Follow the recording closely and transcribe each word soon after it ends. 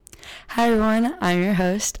Hi everyone, I'm your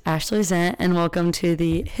host, Ashley Zent, and welcome to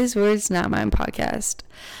the His Words Not Mine podcast.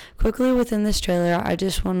 Quickly within this trailer, I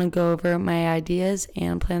just want to go over my ideas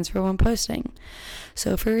and plans for when posting.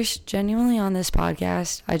 So first, genuinely on this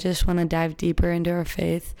podcast, I just want to dive deeper into our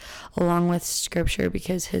faith along with scripture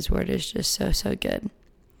because His Word is just so good.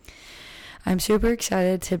 I'm super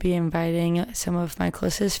excited to be inviting some of my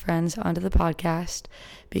closest friends onto the podcast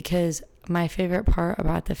because my favorite part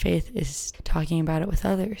about the faith is talking about it with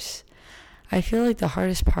others. I feel like the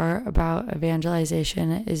hardest part about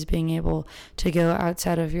evangelization is being able to go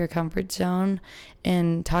outside of your comfort zone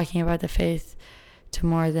and talking about the faith to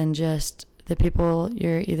more than just the people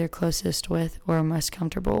you're either closest with or most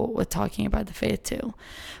comfortable with talking about the faith to,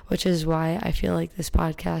 which is why I feel like this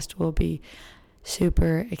podcast will be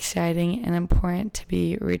super exciting and important to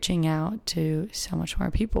be reaching out to so much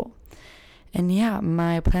more people. And yeah,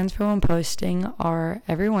 my plans for when posting are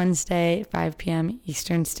every Wednesday, 5 p.m.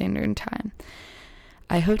 Eastern Standard Time.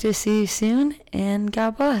 I hope to see you soon, and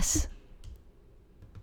God bless.